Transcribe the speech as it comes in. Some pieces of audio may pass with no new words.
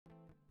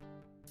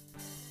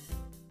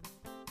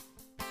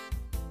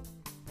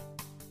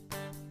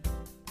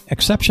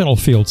Exceptional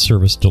field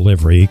service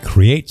delivery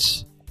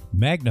creates,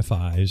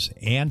 magnifies,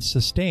 and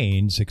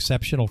sustains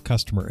exceptional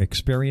customer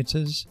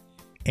experiences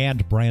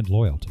and brand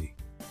loyalty.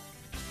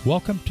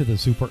 Welcome to the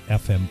Super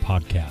FM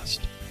podcast,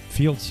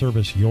 Field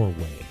Service Your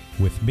Way,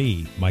 with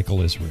me,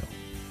 Michael Israel.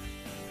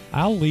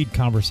 I'll lead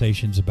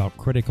conversations about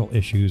critical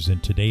issues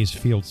in today's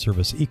field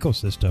service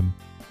ecosystem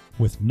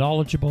with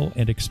knowledgeable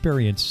and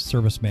experienced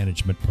service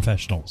management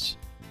professionals.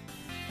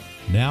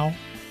 Now,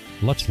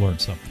 let's learn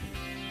something.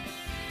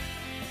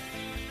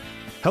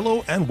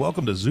 Hello and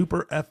welcome to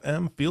Super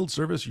FM Field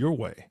Service Your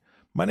Way.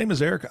 My name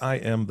is Eric. I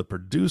am the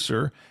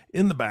producer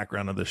in the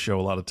background of this show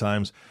a lot of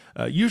times.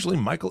 Usually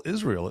Michael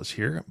Israel is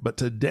here, but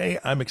today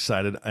I'm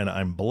excited and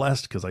I'm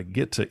blessed because I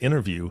get to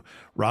interview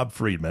Rob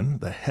Freedman,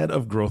 the head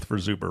of growth for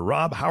Super.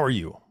 Rob, how are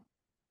you?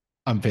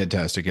 I'm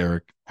fantastic,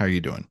 Eric. How are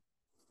you doing?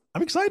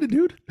 I'm excited,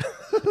 dude.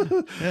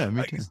 Yeah,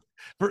 me too.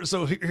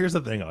 So here's the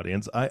thing,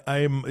 audience.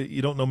 I'm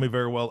you don't know me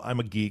very well. I'm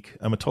a geek.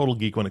 I'm a total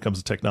geek when it comes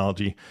to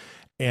technology.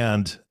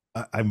 And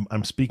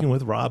I'm speaking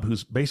with Rob,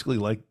 who's basically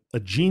like a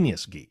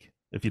genius geek,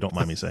 if you don't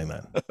mind me saying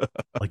that.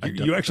 Like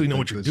you actually know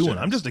what you're doing.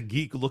 I'm just a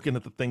geek looking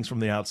at the things from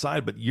the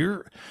outside, but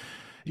we're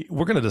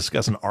going to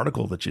discuss an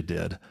article that you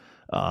did.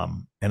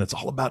 And it's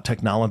all about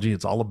technology.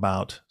 It's all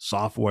about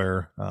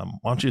software. Why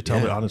don't you tell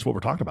the audience what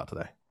we're talking about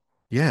today?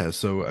 Yeah.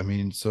 So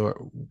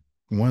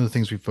one of the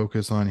things we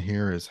focus on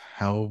here is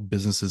how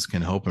businesses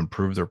can help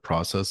improve their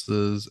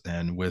processes.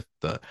 And with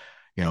the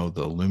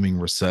looming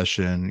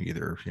recession,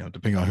 either,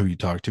 depending on who you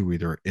talk to,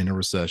 either in a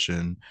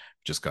recession,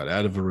 just got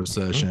out of a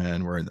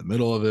recession, we're in the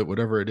middle of it,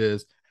 whatever it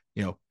is,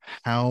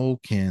 how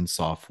can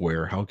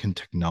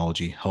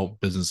technology help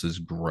businesses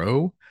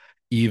grow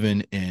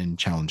even in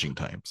challenging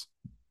times?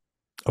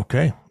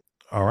 Okay.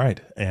 All right.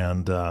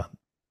 And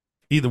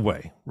either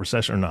way,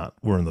 recession or not,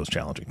 we're in those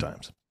challenging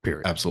times.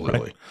 Period. Absolutely.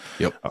 Right?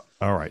 Yep.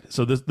 All right.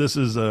 So this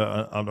is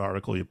an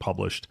article you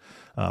published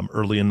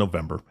early in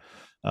November.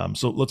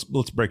 So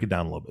let's break it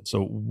down a little bit.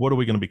 So what are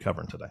we going to be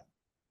covering today?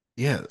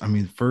 Yeah.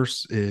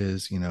 First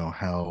is,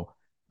 how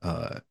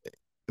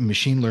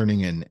machine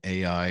learning and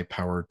AI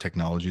powered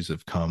technologies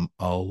have come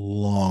a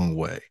long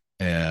way,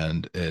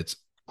 and its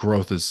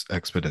growth is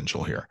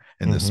exponential here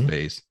in this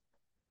space.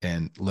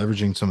 And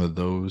leveraging some of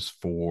those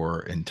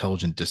for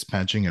intelligent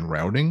dispatching and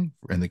routing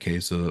in the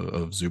case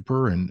of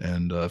Super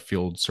and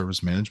field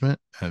service management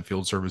and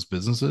field service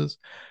businesses.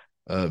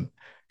 One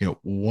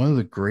of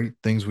the great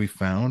things we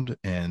found,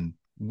 and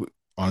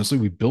honestly,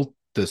 we built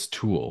this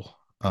tool,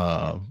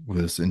 with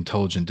this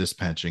intelligent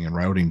dispatching and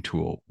routing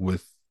tool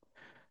with,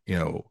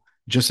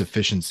 just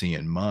efficiency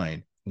in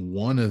mind.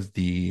 One of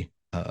the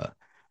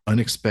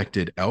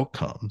unexpected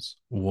outcomes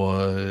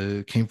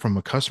came from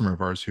a customer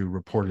of ours who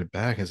reported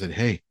back and said,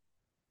 "Hey,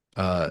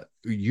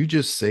 you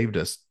just saved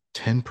us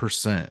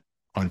 10%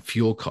 on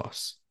fuel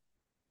costs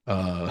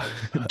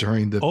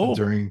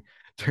during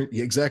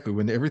exactly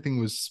when everything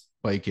was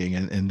spiking."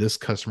 And this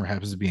customer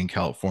happens to be in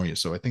California,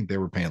 so I think they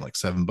were paying like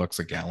 $7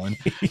 a gallon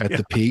at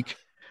the peak.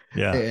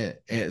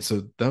 And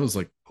so that was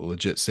like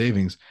legit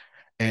savings.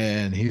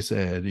 And he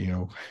said,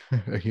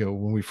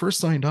 when we first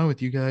signed on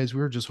with you guys,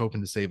 we were just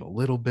hoping to save a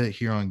little bit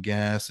here on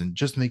gas and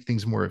just make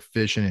things more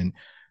efficient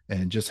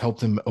and just help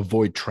them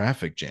avoid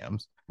traffic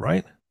jams.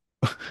 Right.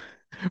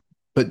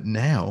 But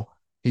now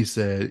he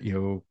said,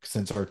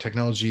 since our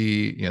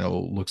technology,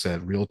 looks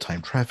at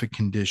real-time traffic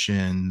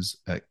conditions,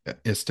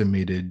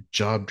 estimated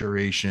job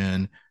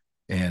duration,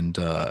 and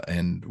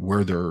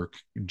where their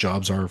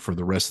jobs are for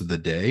the rest of the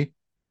day.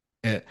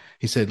 And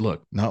he said,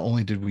 look, not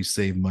only did we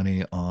save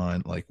money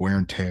on like wear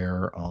and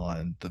tear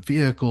on the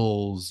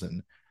vehicles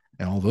and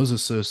all those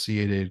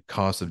associated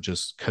costs of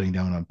just cutting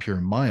down on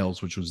pure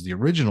miles, which was the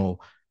original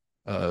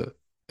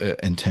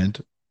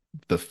intent,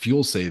 the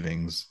fuel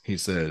savings, he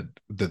said,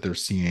 that they're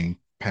seeing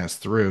pass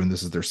through, and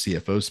this is their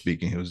CFO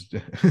speaking, who was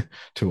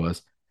to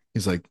us.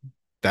 He's like,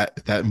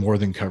 that more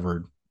than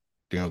covered,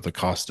 the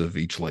cost of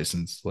each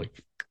license, like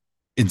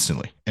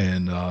instantly.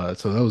 And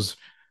so that was,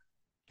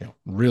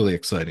 really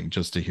exciting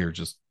just to hear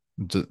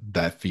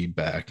that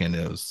feedback. And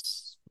it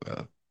was,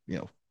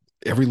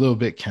 every little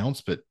bit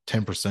counts, but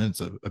 10% is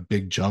a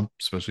big jump,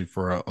 especially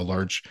for a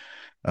large,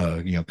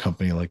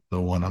 company like the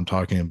one I'm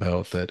talking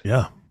about that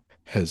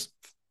has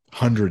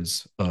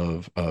hundreds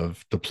of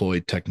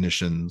deployed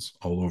technicians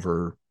all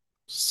over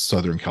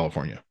Southern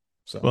California.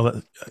 So,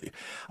 well,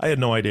 I had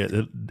no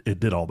idea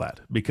it did all that,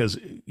 because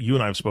you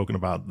and I have spoken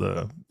about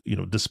the,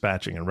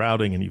 dispatching and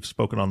routing, and you've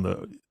spoken on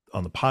the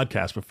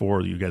podcast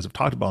before. You guys have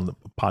talked about on the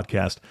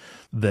podcast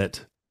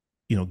that,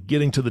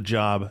 getting to the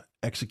job,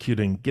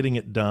 executing, getting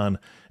it done,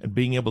 and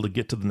being able to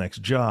get to the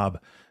next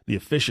job, the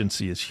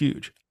efficiency is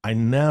huge. I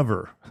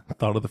never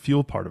thought of the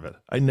fuel part of it.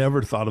 I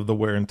never thought of the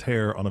wear and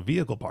tear on a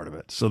vehicle part of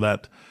it. So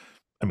that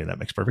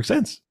makes perfect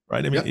sense,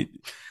 right?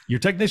 Your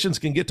technicians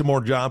can get to more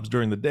jobs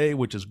during the day,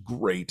 which is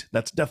great.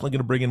 That's definitely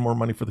going to bring in more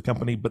money for the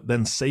company, but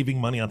then saving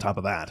money on top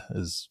of that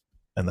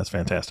that's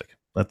fantastic.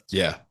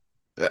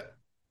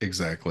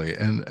 Exactly.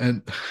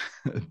 And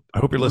I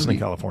hope you're listening,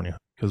 California,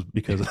 because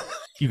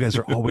you guys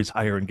are always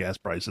higher in gas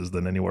prices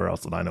than anywhere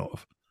else that I know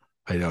of.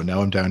 I know.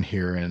 Now I'm down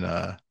here in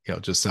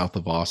just south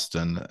of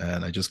Austin,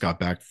 and I just got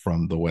back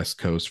from the West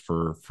Coast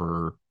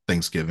for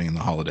Thanksgiving and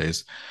the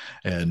holidays,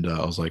 and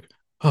I was like,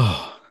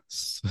 oh,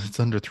 it's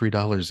under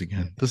 $3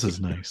 again. This is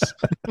nice.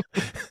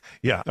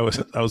 Yeah, I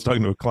was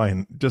talking to a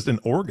client just in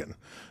Oregon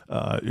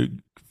a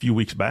few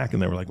weeks back,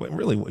 and they were like, "Well,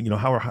 really, where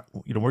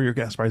are your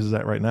gas prices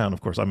at right now?" And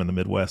of course, I'm in the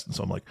Midwest, and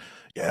so I'm like,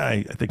 "Yeah,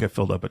 I think I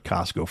filled up at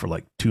Costco for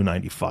like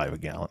 $2.95 a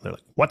gallon." They're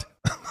like, "What?"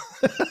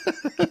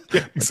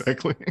 Yeah,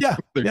 exactly. Yeah,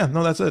 yeah,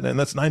 no, that's it, and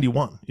that's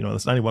 91.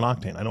 That's 91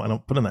 octane. I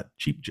don't put in that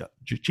cheap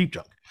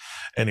junk.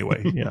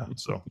 Anyway, yeah.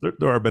 So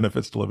there are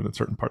benefits to living in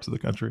certain parts of the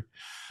country.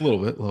 A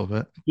little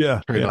bit.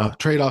 Yeah, yeah.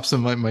 Trade offs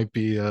might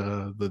be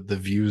the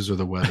views or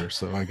the weather.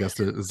 So I guess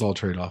it's all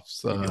trade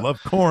offs. If you love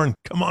corn,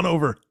 come on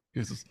over.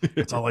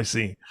 That's all I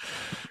see.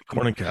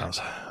 Corn and cows.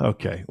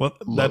 Okay. Well,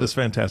 that is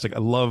fantastic. I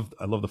love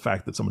the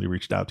fact that somebody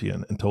reached out to you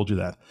and told you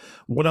that.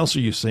 What else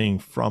are you seeing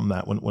from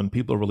that when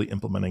people are really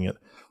implementing it?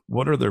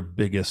 What are their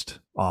biggest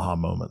aha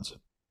moments?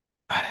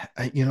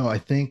 I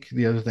think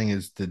the other thing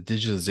is the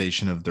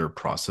digitization of their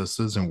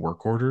processes and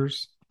work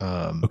orders.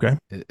 Okay.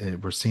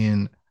 We're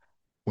seeing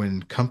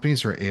when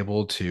companies are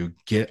able to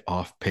get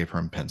off paper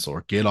and pencil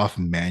or get off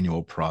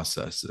manual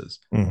processes,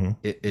 Mm-hmm.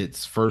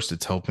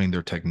 it's helping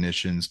their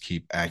technicians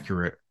keep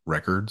accurate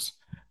records.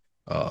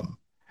 Um,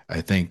 I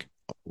think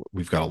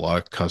we've got a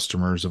lot of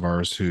customers of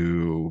ours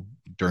who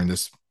during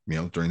this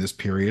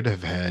period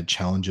have had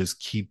challenges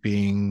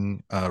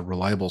keeping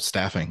reliable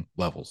staffing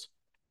levels.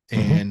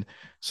 Mm-hmm. And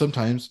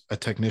sometimes a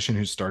technician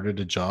who started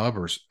a job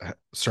or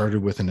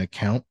started with an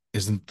account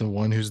isn't the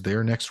one who's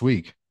there next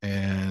week.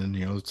 And,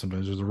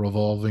 sometimes there's a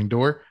revolving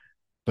door.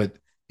 But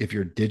if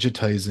you're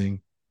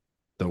digitizing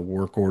the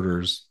work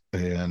orders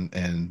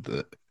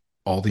and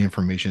all the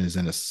information is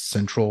in a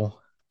central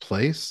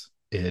place,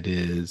 it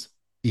is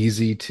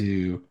easy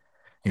to,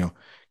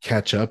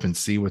 catch up and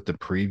see what the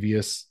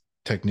previous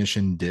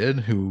technician did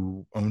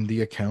who owned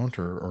the account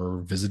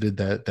or visited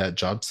that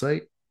job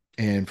site,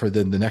 and for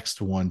then the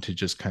next one to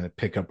just kind of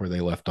pick up where they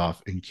left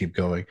off and keep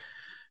going.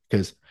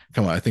 Because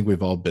come on, I think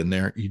we've all been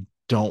there. You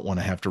don't want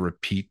to have to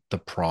repeat the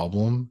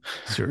problem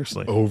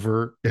Seriously.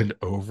 over and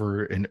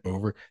over and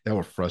over. That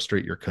will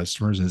frustrate your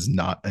customers and is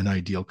not an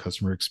ideal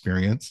customer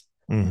experience.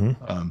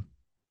 Mm-hmm.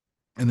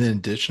 And then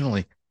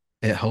additionally,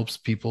 it helps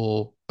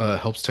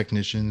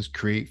technicians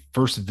create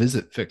first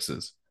visit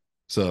fixes.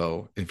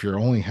 So if you're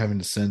only having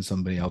to send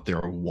somebody out there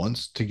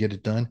once to get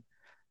it done,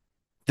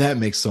 that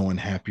makes someone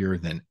happier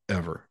than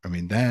ever. I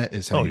mean, that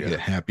is how Oh you yeah. get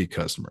happy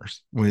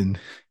customers. When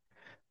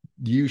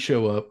you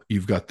show up,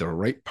 you've got the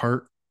right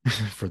part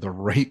for the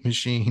right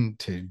machine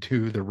to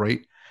do the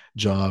right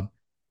job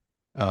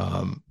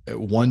at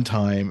one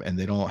time, and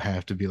they don't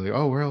have to be like,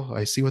 oh, well,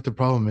 I see what the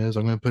problem is.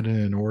 I'm going to put it in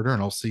an order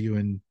and I'll see you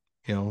in,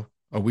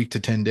 a week to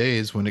 10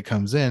 days when it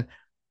comes in.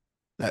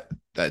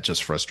 That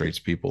just frustrates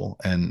people.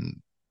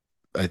 And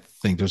I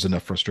think there's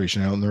enough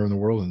frustration out there in the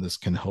world, and this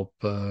can help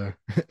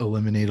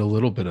eliminate a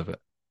little bit of it.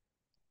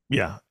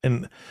 Yeah.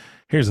 And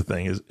here's the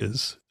thing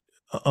is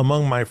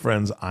among my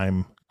friends,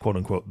 I'm quote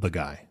unquote the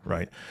guy,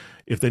 right?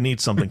 If they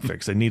need something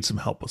fixed, they need some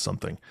help with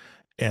something.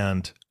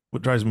 And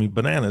what drives me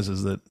bananas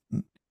is that,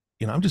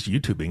 I'm just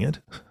YouTubing it.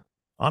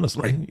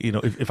 Honestly,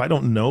 Right. If I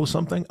don't know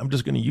something, I'm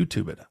just going to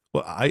YouTube it.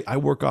 Well, I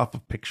work off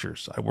of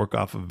pictures. I work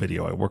off of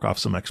video. I work off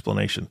some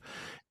explanation.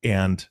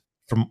 And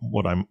from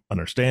what I'm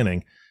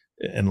understanding,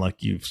 and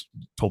like you've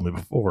told me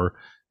before,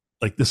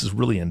 like this is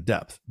really in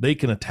depth. They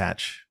can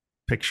attach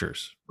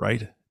pictures,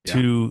 right?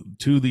 Yeah.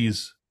 To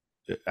these,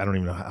 I don't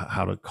even know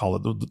how to call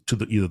it, to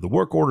the either the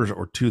work orders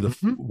or to the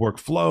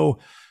workflow,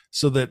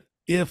 so that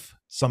if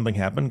something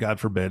happened, God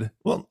forbid,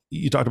 well,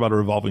 you talked about a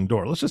revolving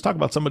door. Let's just talk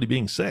about somebody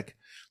being sick.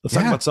 Let's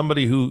talk about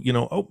somebody who,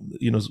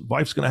 his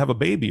wife's going to have a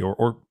baby,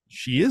 or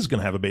she is going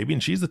to have a baby,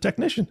 and she's the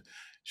technician.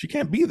 She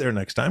can't be there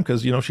next time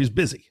because, she's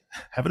busy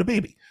having a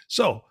baby.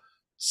 So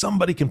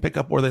somebody can pick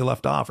up where they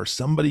left off, or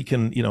somebody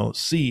can,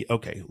 see,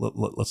 okay,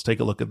 let's take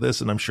a look at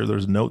this. And I'm sure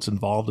there's notes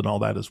involved in all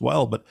that as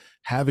well. But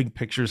having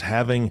pictures,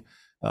 having,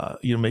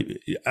 maybe,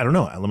 I don't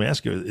know. Let me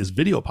ask you, is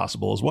video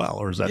possible as well?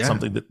 Or is that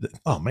something that,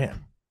 oh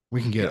man,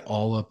 we can get it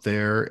all up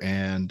there,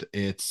 and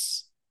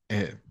it's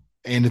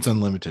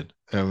unlimited.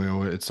 I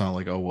mean, it's not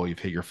like, oh, well, you've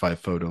hit your 5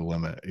 photo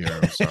limit.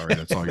 Sorry,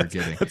 that's all you're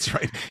getting. That's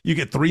right. You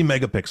get 3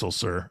 megapixels,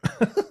 sir.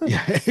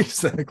 Yeah,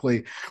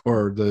 exactly.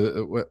 Or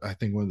I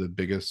think one of the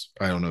biggest,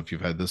 I don't know if you've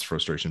had this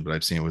frustration, but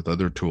I've seen it with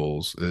other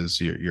tools, is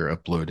you're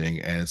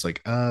uploading and it's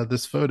like,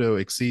 this photo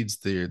exceeds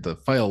the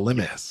file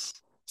limit,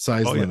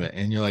 size limit.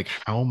 And you're like,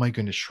 how am I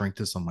going to shrink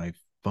this on my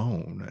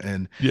phone?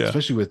 And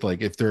especially with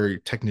like, if their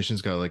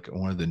technicians got like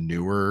one of the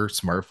newer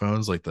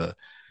smartphones, like the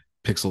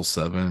Pixel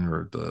 7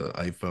 or the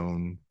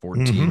iPhone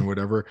 14 or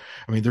whatever.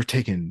 I mean, they're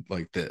taking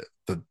like the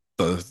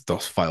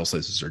file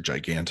sizes are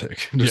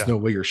gigantic. There's no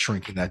way you're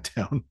shrinking that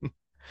down.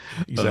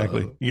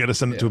 Exactly. You got to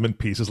send it to them in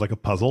pieces like a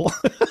puzzle.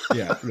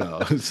 Yeah, no,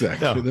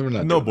 exactly.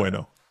 No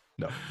bueno.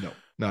 No,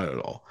 not at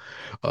all.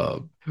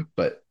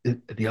 But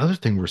the other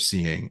thing we're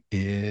seeing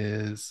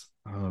is,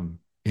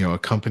 a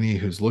company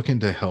who's looking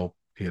to help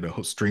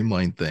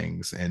streamline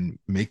things and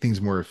make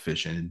things more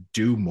efficient and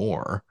do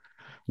more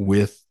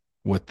with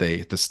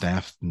the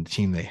staff and the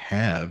team they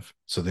have,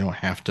 so they don't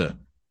have to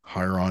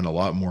hire on a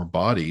lot more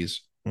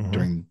bodies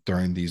Mm-hmm.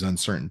 during these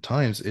uncertain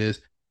times.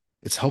 Is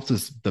it's helped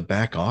us, the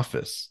back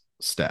office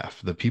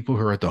staff, the people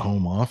who are at the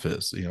home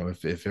office.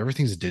 If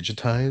everything's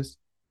digitized,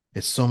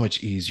 it's so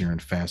much easier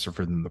and faster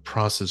for them to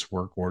process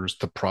work orders,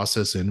 to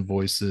process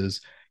invoices,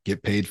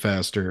 get paid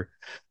faster,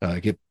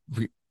 get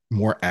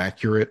more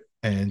accurate,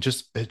 and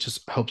it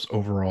just helps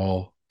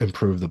overall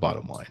improve the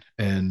bottom line.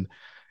 And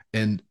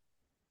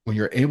when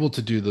you're able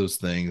to do those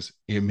things,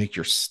 you make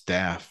your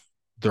staff,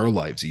 their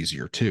lives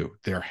easier too.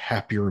 They're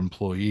happier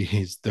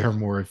employees. They're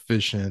more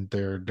efficient.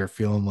 They're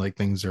feeling like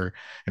things are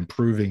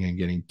improving and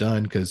getting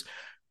done, because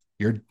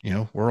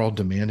we're all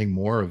demanding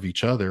more of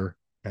each other,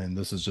 and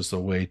this is just a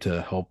way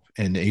to help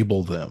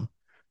enable them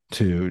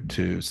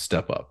to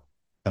step up.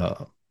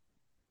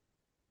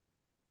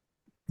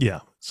 Yeah.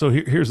 So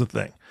here's the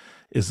thing,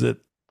 is that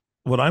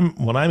what I'm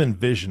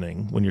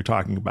envisioning when you're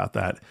talking about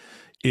that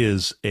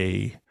is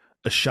a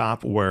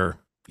shop where,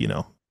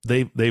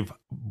 they've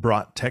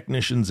brought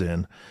technicians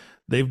in,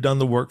 they've done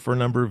the work for a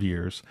number of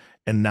years,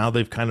 and now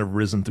they've kind of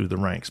risen through the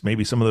ranks.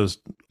 Maybe some of those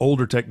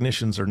older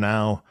technicians are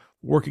now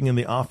working in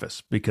the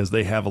office because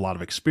they have a lot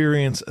of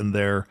experience, and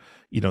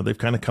they've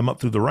kind of come up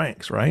through the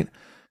ranks, right?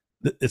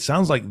 It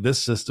sounds like this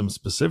system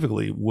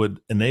specifically would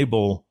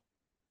enable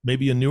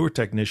maybe a newer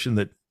technician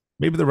that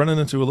maybe they're running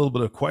into a little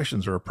bit of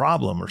questions or a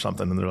problem or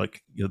something, and they're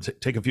like,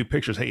 take a few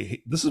pictures.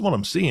 Hey, this is what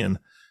I'm seeing.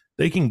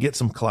 They can get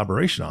some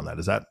collaboration on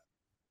that.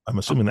 I'm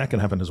assuming that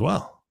can happen as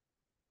well.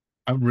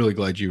 I'm really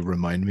glad you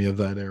remind me of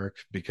that, Eric,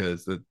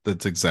 because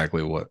that's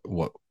exactly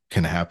what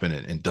can happen,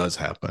 and does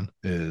happen.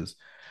 Is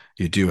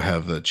you do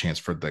have the chance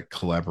for the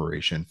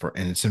collaboration,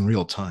 and it's in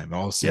real time. It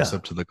all syncs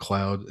up to the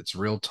cloud. It's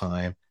real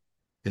time.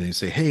 And you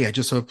say, hey, I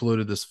just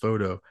uploaded this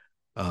photo.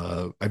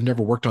 I've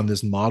never worked on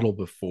this model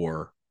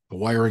before. The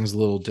wiring's a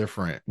little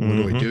different. What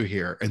do I do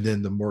here? And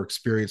then the more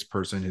experienced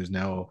person, who's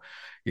now,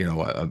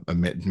 a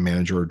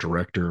manager or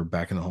director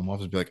back in the home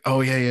office, be like,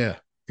 oh yeah,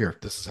 here,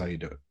 this is how you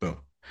do it. Boom.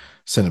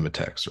 Send them a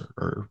text,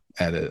 or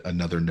add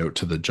another note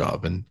to the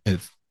job, and it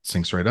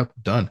syncs right up.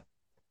 Done.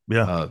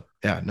 Yeah.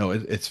 Yeah, no,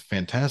 it's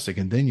fantastic.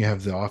 And then you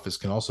have the office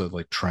can also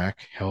like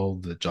track how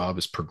the job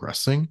is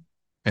progressing,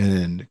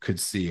 and could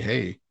see,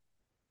 hey,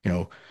 you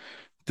know,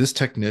 this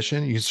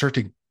technician, you start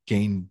to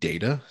gain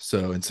data.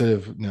 So instead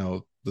of,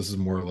 this is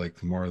more like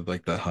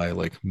the high,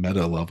 like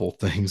meta level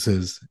things,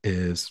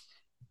 is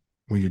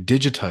when you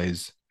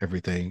digitize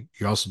everything,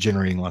 you're also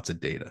generating lots of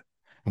data.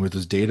 And with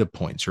those data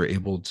points, you're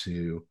able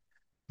to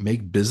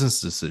make business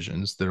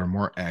decisions that are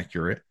more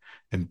accurate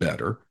and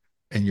better.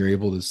 And you're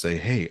able to say,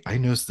 hey, I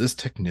noticed this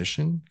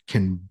technician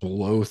can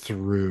blow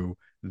through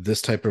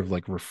this type of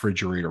like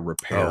refrigerator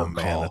repair Oh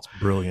man, call. that's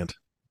brilliant.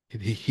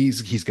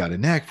 He's got a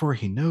knack for it.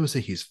 He knows that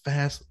he's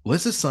fast.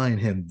 Let's assign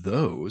him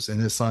those,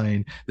 and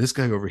assign this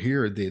guy over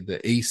here the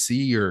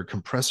AC or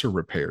compressor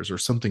repairs or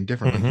something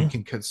different. Like,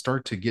 you can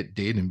start to get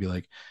data and be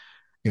like,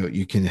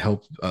 you can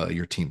help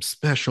your team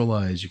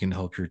specialize. You can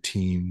help your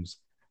teams,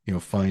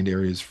 find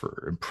areas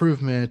for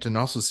improvement, and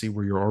also see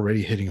where you're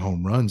already hitting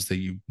home runs that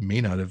you may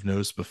not have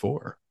noticed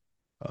before.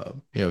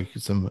 You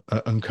can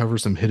uncover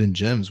some hidden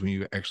gems when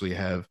you actually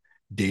have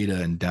data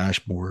and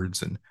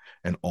dashboards,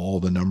 and all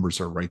the numbers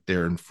are right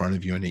there in front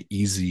of you in an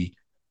easy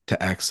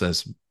to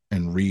access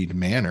and read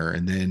manner.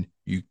 And then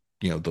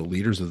the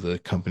leaders of the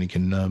company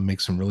can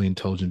make some really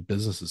intelligent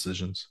business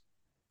decisions.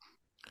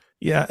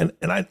 Yeah, and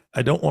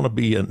I don't want to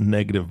be a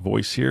negative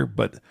voice here,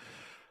 but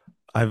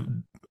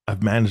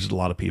I've managed a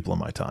lot of people in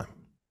my time,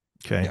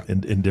 okay, Yeah.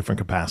 in different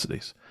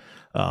capacities.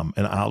 And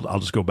I'll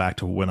just go back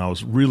to when I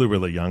was really,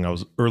 really young. I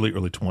was early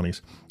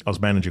 20s. I was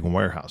managing a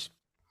warehouse.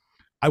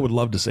 I would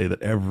love to say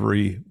that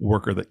every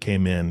worker that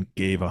came in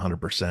gave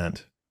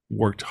 100%,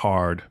 worked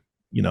hard,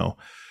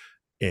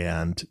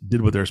 and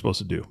did what they're supposed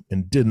to do,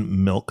 and didn't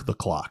milk the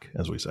clock,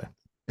 as we say.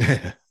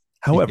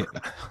 However,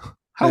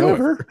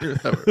 however,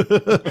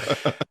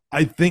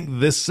 I think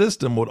this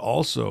system would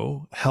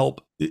also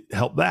help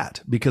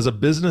that, because a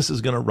business is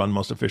going to run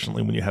most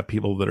efficiently when you have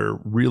people that are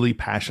really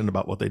passionate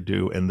about what they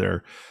do, and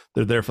they're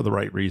there for the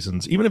right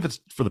reasons. Even if it's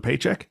for the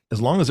paycheck,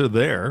 as long as they're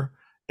there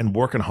and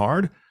working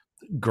hard,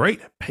 great,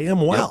 pay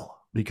them well,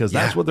 because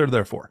that's what they're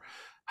there for.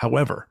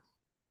 However,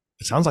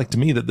 it sounds like to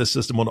me that this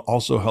system would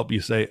also help you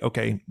say,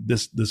 okay,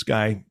 this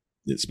guy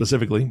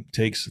specifically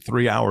takes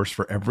 3 hours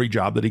for every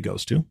job that he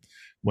goes to,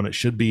 when it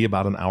should be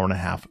about an hour and a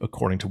half,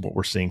 according to what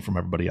we're seeing from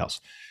everybody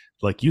else.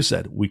 Like you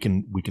said, we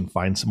can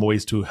find some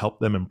ways to help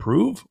them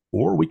improve,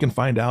 or we can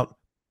find out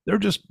they're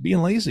just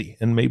being lazy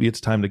and maybe it's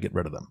time to get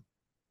rid of them.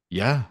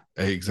 Yeah,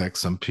 exactly.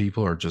 Some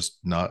people are just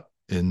not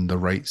in the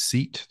right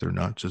seat. They're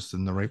not just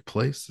in the right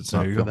place. It's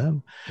not for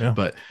them. Yeah.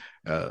 But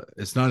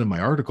it's not in my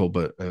article,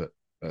 but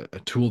a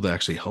tool that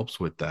actually helps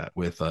with that,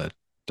 with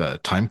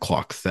time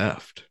clock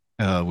theft,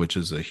 which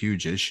is a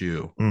huge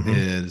issue,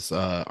 is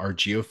our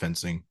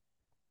geofencing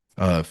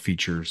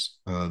features.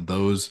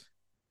 Those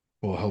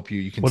will help you.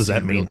 You can What does see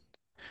that mean?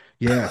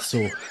 Yeah.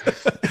 So,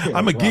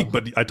 I'm a wow. geek,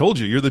 but I told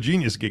you, you're the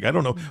genius geek. I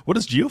don't know. What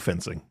is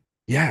geofencing?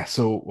 Yeah.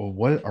 So,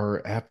 what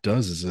our app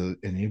does is it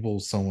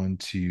enables someone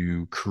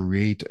to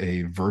create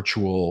a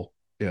virtual,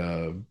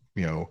 you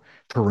know,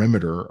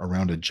 perimeter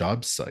around a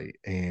job site,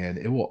 and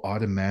it will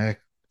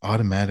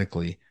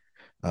automatically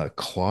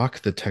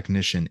clock the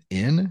technician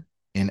in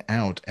and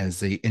out as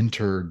they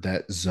enter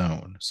that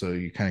zone. So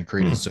you kind of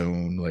create a Hmm.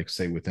 zone, like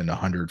say within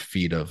 100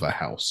 feet of a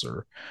house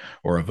or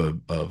of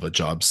a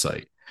job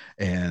site.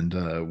 And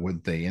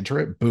when they enter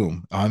it,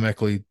 boom,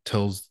 automatically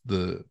tells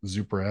the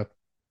Zuper app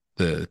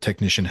the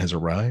technician has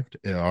arrived.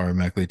 It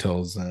automatically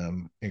tells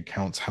them, it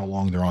counts how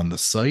long they're on the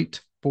site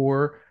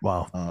for.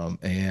 Wow.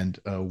 And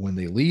when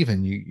they leave,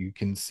 and you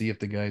can see if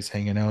the guy's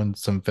hanging out in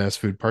some fast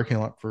food parking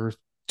lot for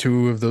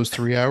 2 of those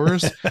 3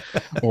 hours,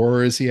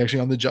 or is he actually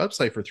on the job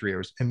site for 3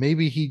 hours? And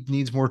maybe he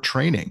needs more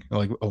training.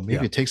 Like, oh, maybe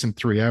Yeah, it takes him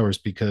 3 hours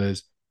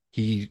because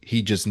he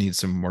just needs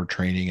some more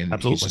training, and he's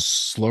absolutely.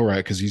 just slower at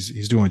because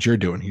he's doing what you're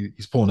doing.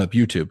 He's pulling up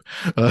YouTube.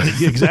 Uh,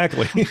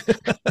 Exactly.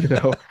 you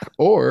know,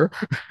 or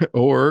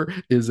or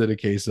is it a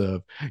case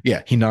of,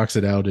 yeah, he knocks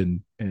it out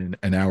in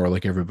an hour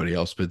like everybody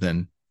else, but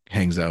then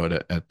hangs out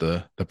at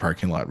the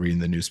parking lot reading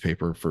the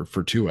newspaper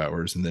for 2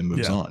 hours and then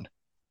moves Yeah, on.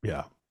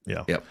 yeah,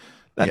 yeah. Yep.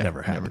 That Yeah.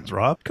 never Never. happens,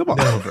 Rob. Come on.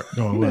 Never.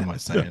 No, what am I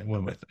saying? What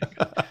am I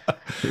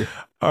thinking?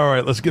 All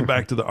right, let's get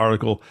back to the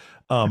article.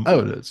 Oh,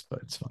 it is, but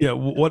it's fine. Yeah,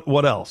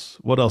 what else?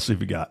 What else have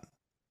you got?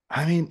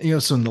 I mean,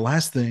 so the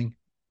last thing,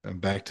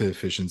 back to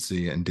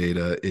efficiency and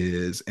data,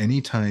 is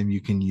anytime you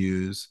can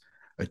use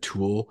a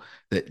tool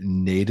that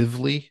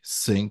natively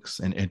syncs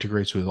and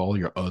integrates with all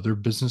your other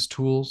business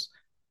tools,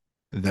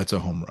 that's a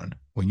home run.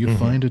 When you Hmm.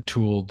 find a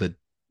tool that,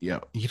 you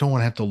don't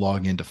want to have to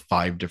log into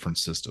 5 different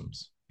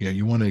systems.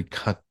 You want to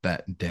cut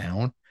that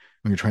down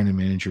when you're trying to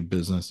manage your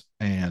business,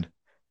 and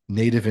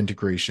native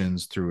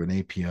integrations through an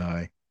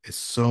API is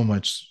so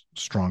much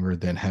stronger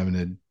than having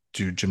to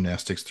do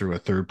gymnastics through a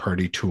third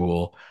party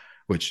tool,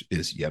 which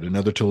is yet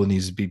another tool that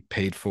needs to be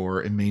paid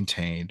for and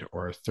maintained,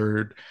 or a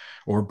third,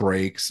 or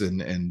breaks, and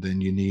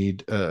then you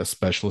need a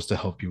specialist to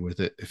help you with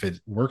it. If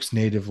it works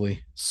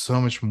natively, so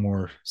much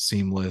more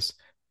seamless.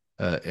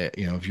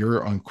 If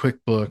you're on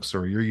QuickBooks,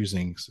 or you're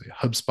using, say,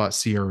 HubSpot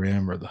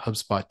CRM or the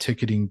HubSpot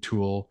ticketing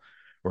tool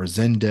or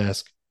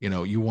Zendesk,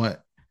 you want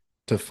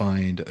to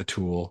find a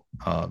tool.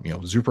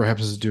 Zuper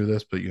happens to do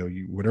this, but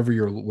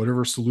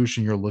whatever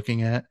solution you're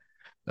looking at,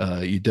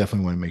 you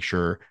definitely want to make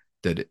sure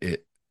that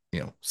it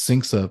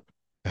syncs up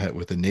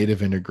with a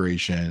native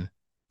integration,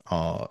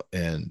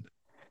 and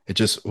it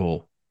just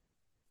will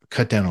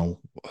cut down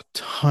a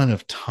ton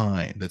of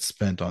time that's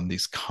spent on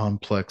these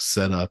complex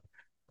setup,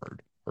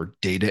 or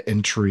data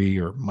entry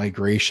or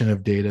migration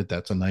of data.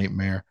 That's a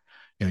nightmare.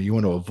 You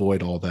want to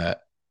avoid all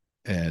that,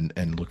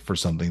 and look for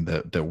something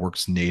that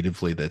works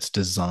natively, that's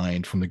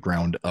designed from the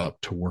ground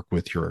up to work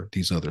with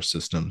these other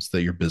systems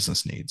that your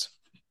business needs.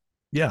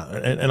 Yeah,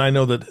 and I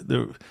know that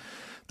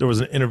there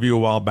was an interview a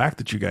while back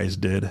that you guys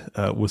did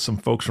with some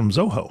folks from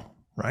Zoho,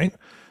 right?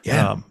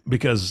 Yeah.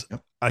 Because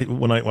Yep.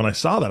 when I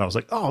saw that, I was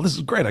like, oh, this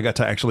is great. I got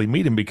to actually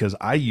meet him because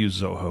I use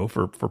Zoho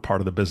for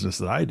part of the business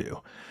that I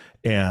do,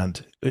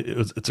 and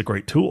it's a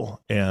great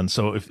tool. And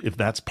so if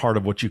that's part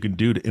of what you can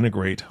do to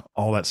integrate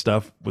all that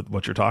stuff with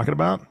what you're talking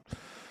about,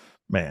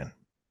 man,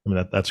 I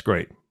mean that's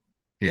great.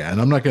 Yeah,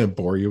 and I'm not going to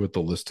bore you with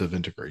the list of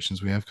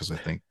integrations we have, because I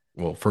think,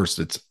 well, first,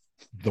 it's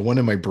the one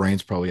in my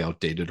brain's probably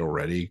outdated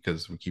already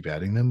because we keep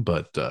adding them.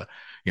 But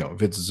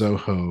if it's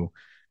Zoho,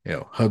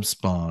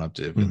 HubSpot,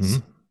 if Hmm.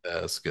 it's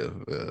Desk,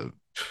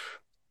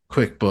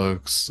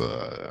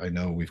 QuickBooks, I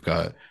know we've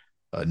got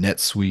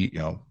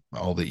NetSuite,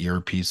 all the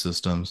ERP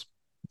systems.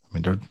 I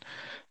mean,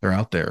 they're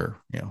out there.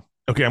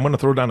 Okay, I'm going to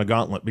throw down a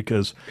gauntlet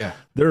because Yeah.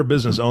 there are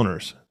business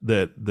owners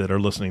that are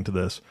listening to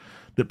this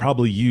that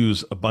probably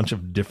use a bunch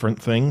of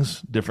different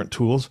things, different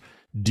tools.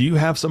 Do you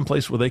have some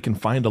place where they can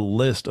find a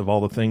list of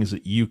all the things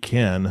that you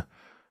can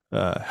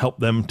help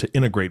them to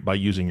integrate by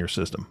using your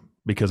system?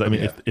 Because I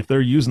mean, Yeah. if they're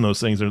using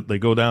those things, they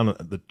go down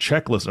the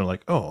checklist and they're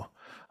like, oh,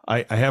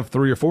 I have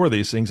 3 or 4 of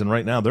these things, and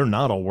right now they're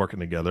not all working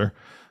together.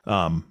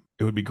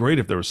 It would be great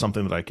if there was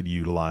something that I could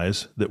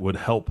utilize that would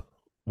help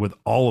with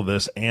all of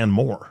this and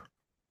more.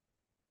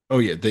 Oh,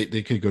 yeah.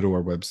 They could go to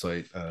our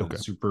website, Okay.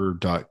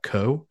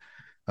 super.co.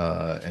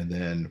 And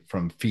then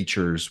from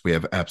features, we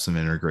have apps and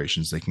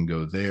integrations. They can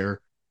go there.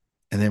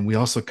 And then we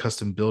also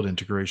custom build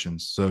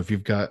integrations. So if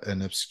you've got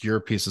an obscure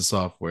piece of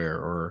software,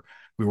 or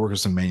we work with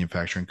some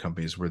manufacturing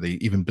companies where they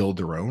even build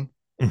their own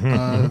Hmm.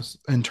 Hmm.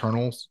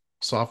 internal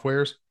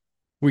softwares,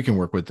 we can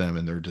work with them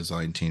and their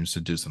design teams to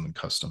do something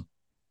custom.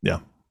 Yeah.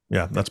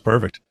 Yeah. That's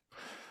perfect.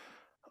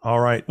 All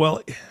right.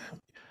 Well,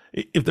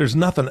 if there's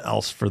nothing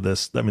else for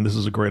this, I mean, this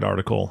is a great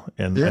article,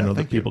 and I Yeah, know that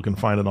thank you. people can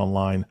find it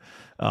online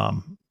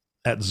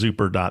at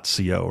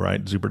zuper.co,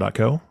 right?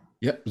 Zuper.co.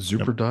 Yep, Yep.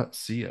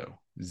 zuper.co.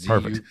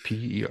 Perfect.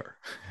 Zuper.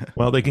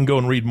 Well, they can go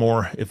and read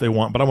more if they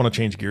want, but I want to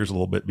change gears a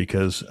little bit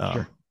because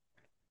Sure.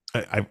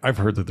 I've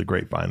heard through the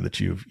grapevine that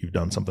you've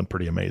done something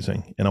pretty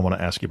amazing, and I want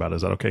to ask you about it.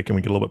 Is that okay? Can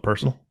we get a little bit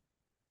personal?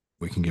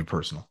 We can get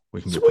personal.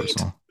 We can get Sweet,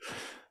 personal.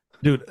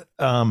 dude.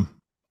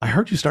 I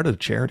heard you started a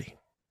charity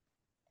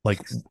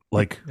like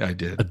like I a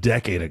did.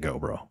 decade ago,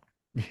 bro.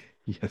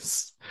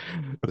 Yes.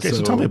 Okay,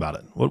 so tell me So about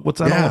it. What's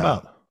that all yeah.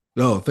 about?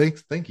 No,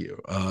 thank you.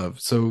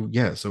 So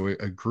yeah, so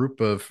a group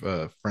of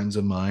friends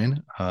of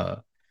mine,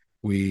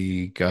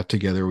 we got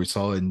together. We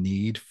saw a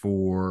need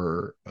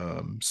for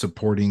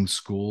supporting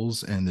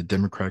schools in the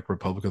Democratic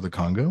Republic of the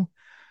Congo,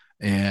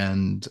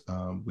 and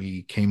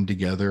we came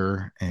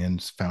together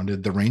and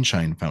founded the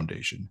Rainshine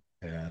Foundation.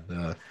 And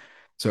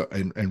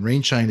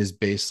Rainshine is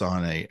based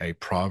on a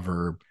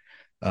proverb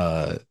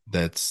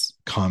that's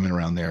common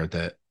around there,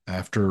 that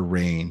after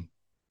rain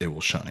it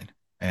will shine,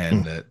 Hmm.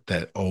 and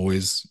that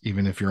always,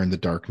 even if you're in the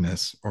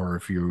darkness or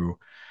if you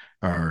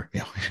are,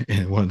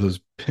 in one of those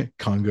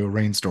Congo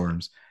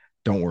rainstorms,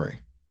 don't worry,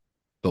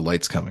 the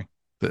light's coming.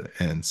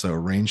 And so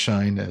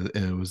Rainshine,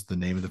 it was the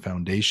name of the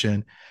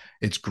foundation.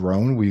 It's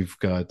grown. We've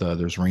got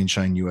there's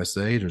Rainshine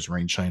USA, there's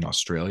Rainshine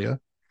Australia.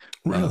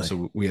 Really?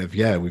 So we have,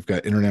 yeah, we've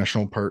got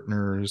international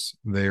partners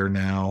there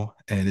now,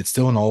 and it's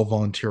still an all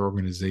volunteer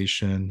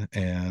organization.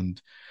 And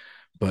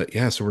but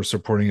yeah, so we're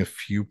supporting a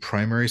few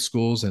primary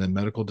schools and a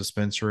medical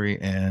dispensary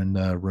and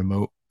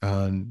remote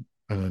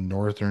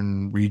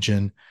northern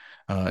region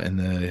in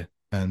the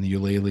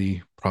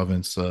Ulele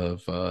province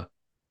of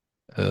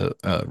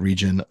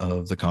region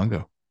of the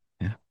Congo.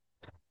 Yeah.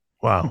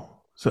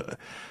 Wow.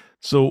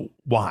 So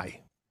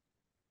why?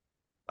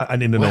 I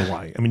need to know Well,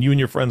 why. I mean, you and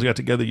your friends got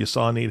together, you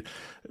saw a need.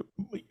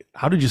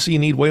 How did you see a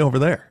need way over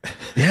there?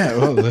 yeah,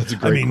 well, that's a I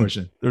great mean,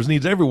 question. there's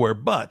needs everywhere,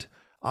 but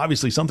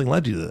obviously something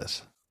led you to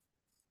this.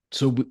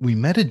 So we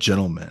met a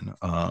gentleman,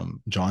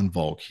 John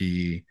Volk.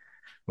 He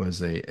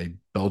was a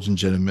Belgian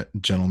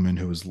gentleman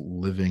who was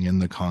living in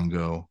the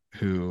Congo,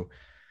 who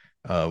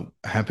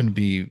happened to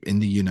be in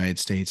the United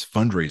States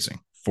fundraising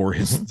for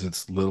his Hmm.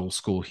 this little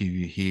school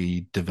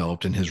he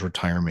developed in his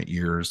retirement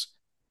years.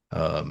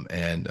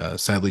 And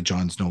sadly,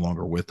 John's no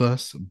longer with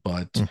us.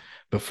 But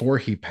before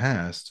he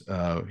passed,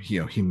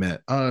 he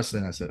met us,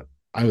 and I said,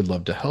 I would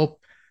love to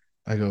help.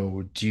 I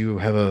go, do you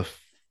have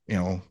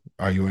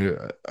are you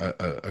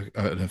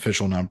an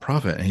official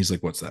nonprofit? And he's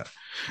like, what's that?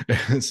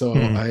 And so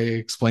Hmm. I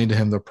explained to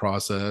him the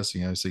process,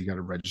 so you got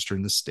to register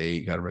in the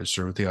state, you got to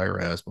register with the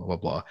IRS, blah, blah,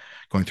 blah,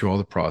 going through all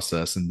the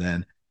process. And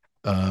then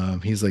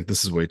he's like,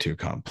 this is way too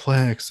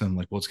complex. I'm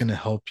like, well, it's going to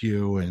help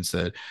you. And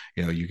said,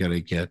 you got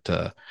to get,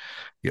 got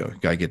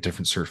to get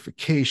different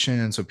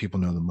certifications so people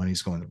know the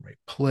money's going to the right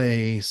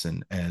place.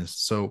 And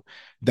so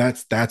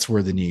that's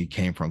where the need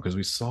came from, because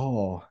we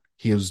saw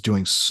he was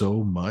doing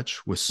so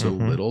much with so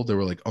Hmm. little. They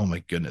were like, oh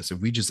my goodness, if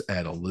we just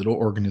add a little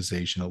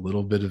organization, a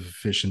little bit of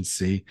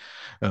efficiency,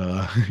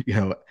 uh, you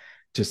know,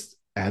 just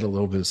add a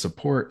little bit of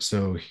support.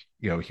 So,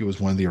 he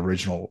was one of the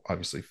original,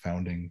 obviously,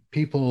 founding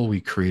people.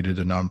 We created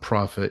a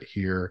nonprofit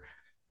here,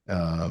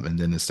 and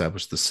then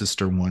established the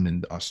sister one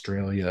in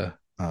Australia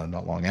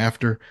not long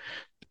after.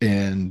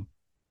 And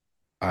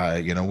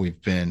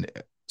we've been,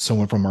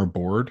 someone from our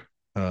board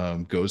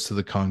goes to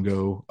the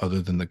Congo,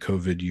 other than the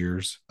COVID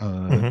years,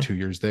 Hmm. 2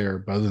 years there.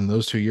 But other than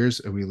those 2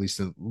 years, we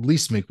at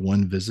least make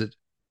one visit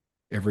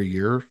every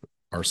year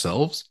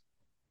ourselves,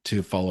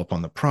 to follow up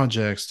on the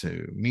projects,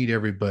 to meet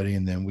everybody.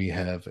 And then we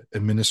have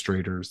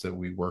administrators that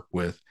we work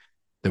with,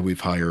 that we've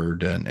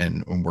hired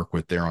and work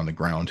with there on the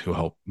ground, who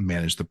help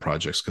manage the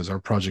projects, because our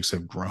projects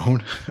have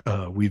grown.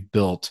 We've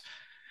built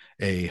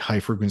a high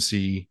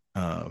frequency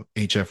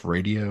HF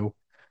radio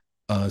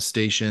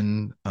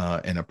station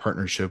in a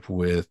partnership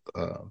with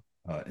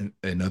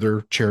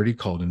another charity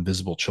called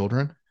Invisible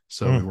Children.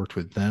 So we Hmm. worked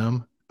with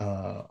them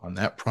on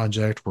that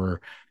project. We're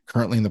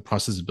currently in the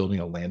process of building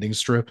a landing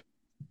strip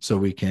so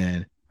we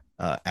can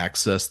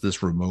access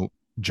this remote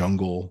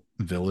jungle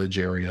village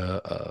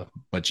area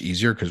much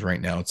easier, because right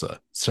now it's a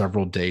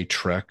several day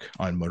trek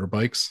on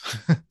motorbikes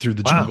through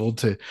the Wow. jungle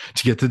to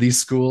get to these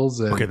schools.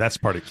 Okay, And that's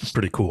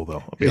pretty cool though.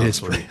 I'll be it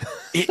is honest with pretty.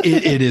 you.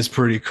 It is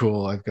pretty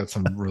cool. I've got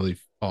some really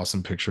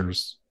awesome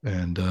pictures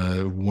and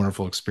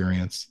wonderful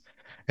experience.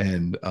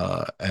 And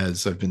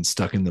as I've been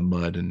stuck in the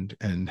mud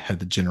and had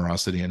the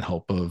generosity and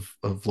help of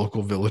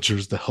local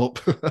villagers to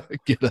help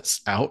get us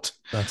out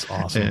That's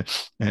awesome.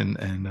 and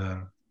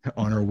and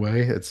on our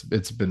way, it's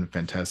been a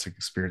fantastic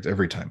experience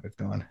every time I've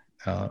gone.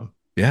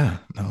 Yeah,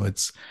 no,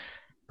 it's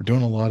we're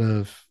doing a lot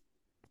of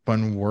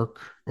fun work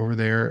over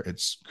there.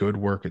 It's good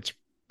work. It's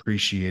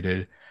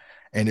appreciated,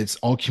 and it's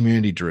all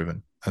community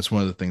driven. That's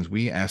one of the things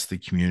we ask the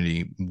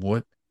community: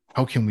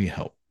 how can we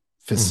help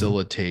Hmm.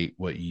 facilitate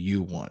what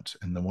you want?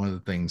 And one of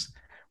the things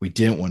we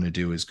didn't want to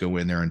do is go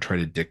in there and try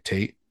to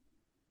dictate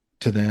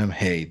to them,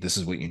 hey, this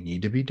is what you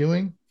need to be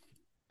doing.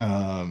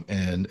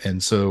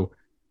 And so,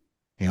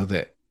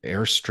 that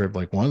airstrip,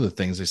 like, one of the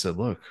things they said,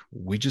 look,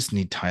 we just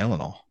need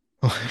Tylenol.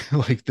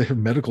 Like their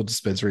medical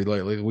dispensary,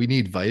 like we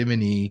need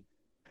vitamin E,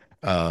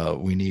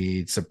 we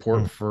need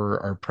support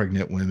for our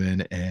pregnant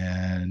women,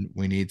 and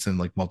we need some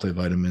like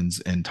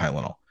multivitamins and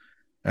Tylenol.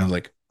 And I was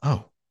like,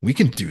 oh, we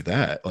can do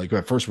that. Like,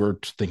 at first we are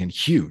thinking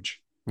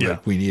huge, Yeah.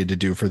 like we needed to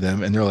do for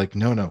them. And they're like,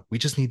 no, no, we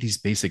just need these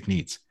basic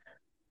needs.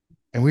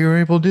 And we were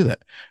able to do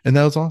that, and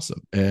that was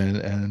awesome.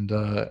 And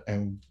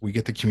we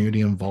get the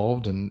community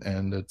involved,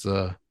 and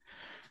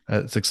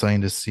it's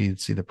exciting to see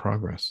the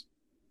progress.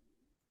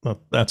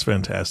 Well, that's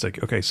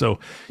fantastic. Okay, so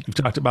you've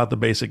talked about the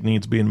basic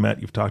needs being met.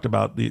 You've talked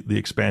about the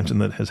expansion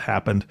that has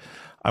happened.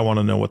 I want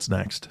to know what's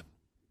next.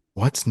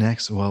 What's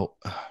next? Well,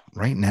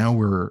 right now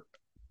we're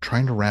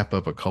trying to wrap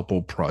up a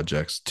couple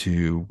projects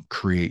to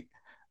create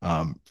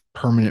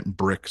permanent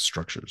brick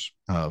structures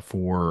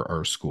for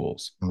our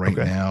schools. Right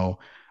Okay. now,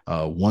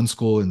 one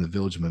school in the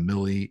village of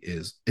Mamili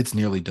it's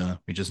nearly done.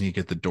 We just need to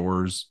get the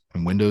doors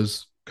and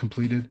windows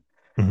completed,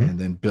 Hmm. and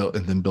then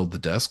build the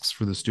desks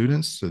for the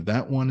students. So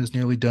that one is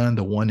nearly done.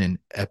 The one in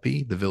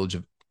Epi, the village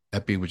of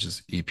Epi, which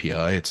is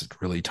EPI, it's a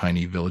really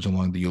tiny village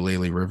along the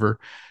Ulele River,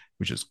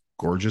 which is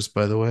gorgeous,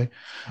 by the way.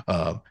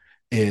 Uh,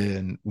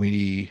 and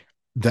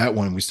that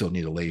one we still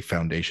need to lay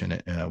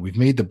foundation. We've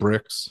made the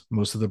bricks,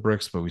 most of the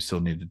bricks, but we still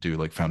need to do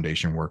like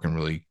foundation work and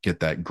really get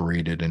that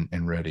graded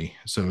and ready.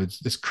 So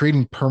it's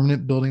creating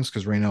permanent buildings,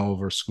 because right now all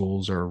of our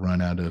schools are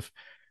run out of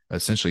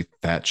essentially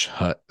thatch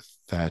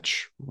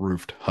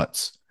roofed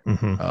huts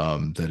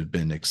Hmm. that have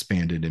been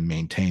expanded and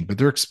maintained, but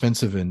they're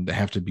expensive and they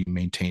have to be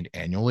maintained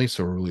annually.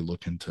 So we're really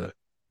looking to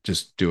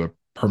just do a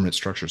permanent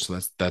structure. So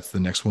that's the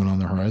next one on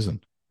the horizon.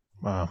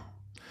 Wow.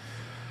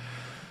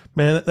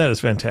 Man, that is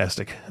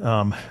fantastic.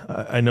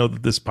 I know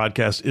that this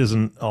podcast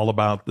isn't all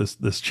about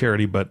this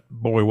charity, but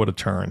boy, what a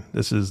turn!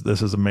 This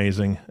is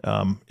amazing.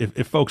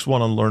 If folks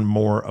want to learn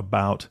more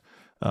about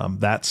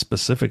that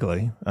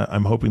specifically,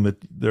 I'm hoping that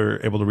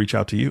they're able to reach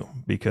out to you,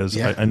 because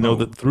Yeah, I know no,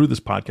 that through this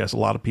podcast, a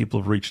lot of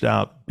people have reached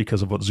out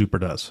because of what Zuper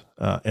does.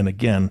 And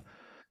again,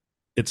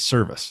 it's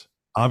service.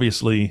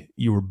 Obviously,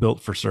 you were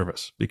built for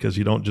service, because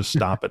you don't just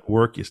stop at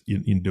work.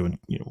 You doing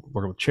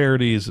working with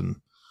charities and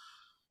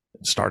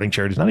starting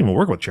charities, not even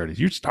working with charities.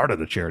 You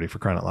started a charity, for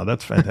crying out loud.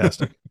 That's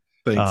fantastic.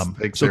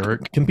 thanks, So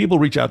Eric. can people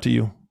reach out to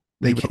you?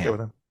 They You okay can. with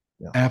them?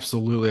 Yeah.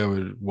 Absolutely, I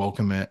would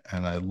welcome it,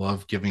 and I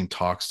love giving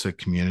talks to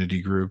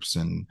community groups.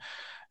 And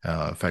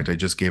in fact, I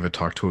just gave a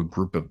talk to a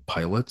group of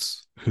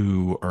pilots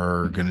who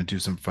are going to do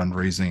some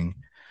fundraising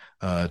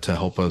to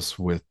help us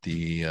with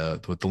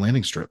the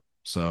landing strip.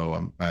 So,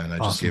 and I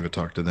just gave Awesome. a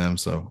talk to them.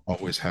 So,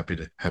 always happy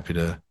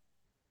to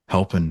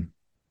help and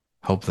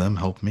help them,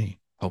 help me,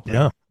 help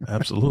Yeah, them.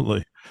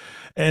 absolutely.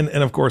 And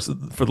of course,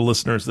 for the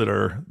listeners that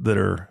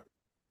are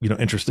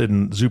interested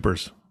in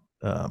Zuper's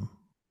um,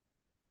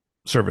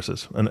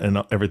 services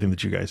and everything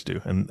that you guys do,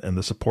 and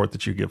the support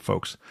that you give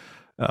folks,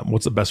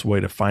 what's the best way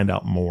to find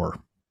out more?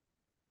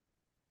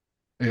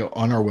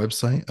 On our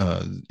website,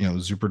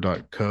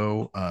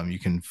 zuper.co, you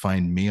can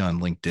find me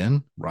on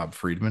LinkedIn, Rob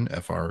Freedman,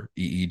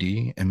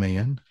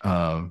 Freedman.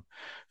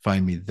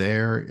 Find me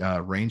there.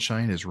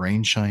 Rainshine is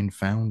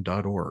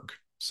rainshinefound.org.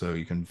 So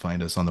you can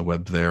find us on the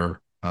web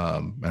there.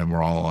 And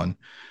we're all on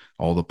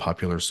all the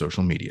popular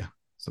social media.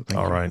 So thank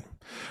All you. right,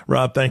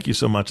 Rob, thank you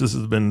so much. This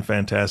has been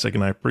fantastic,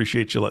 and I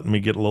appreciate you letting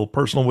me get a little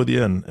personal with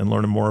you and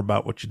learning more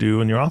about what you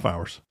do in your off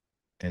hours.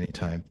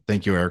 Anytime.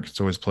 Thank you, Eric. It's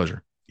always a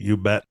pleasure. You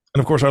bet. And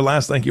of course, our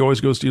last thank you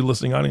always goes to you,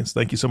 listening audience.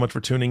 Thank you so much for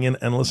tuning in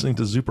and listening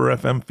to Zuper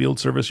FM Field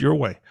Service Your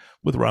Way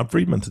with Rob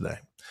Freedman today.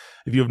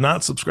 If you have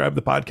not subscribed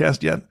to the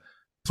podcast yet,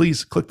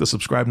 please click the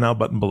subscribe now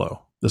button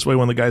below. This way,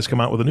 when the guys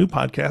come out with a new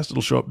podcast,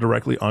 it'll show up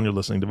directly on your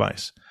listening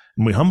device.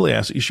 And we humbly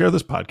ask that you share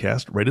this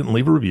podcast, rate it, and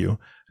leave a review,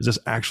 as this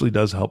actually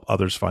does help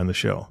others find the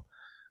show.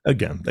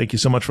 Again, thank you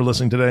so much for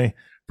listening today.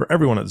 For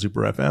everyone at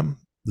Zuper FM,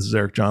 this is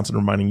Eric Johnson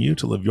reminding you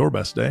to live your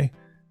best day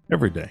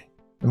every day.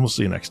 And we'll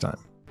see you next time.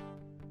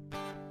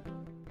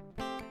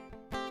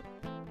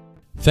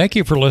 Thank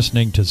you for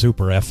listening to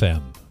Zuper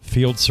FM,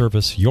 Field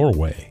Service Your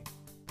Way.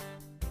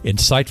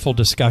 Insightful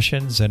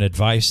discussions and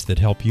advice that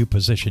help you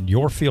position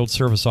your field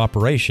service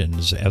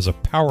operations as a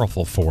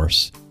powerful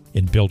force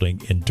in building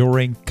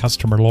enduring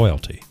customer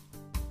loyalty.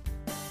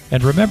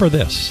 And remember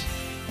this,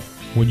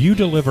 when you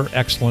deliver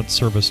excellent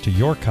service to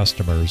your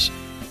customers,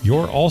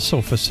 you're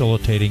also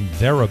facilitating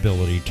their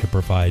ability to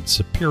provide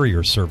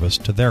superior service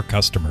to their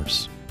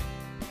customers,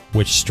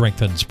 which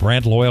strengthens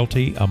brand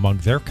loyalty among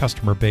their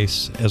customer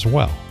base as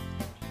well.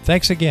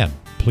 Thanks again.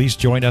 Please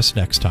join us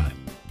next time.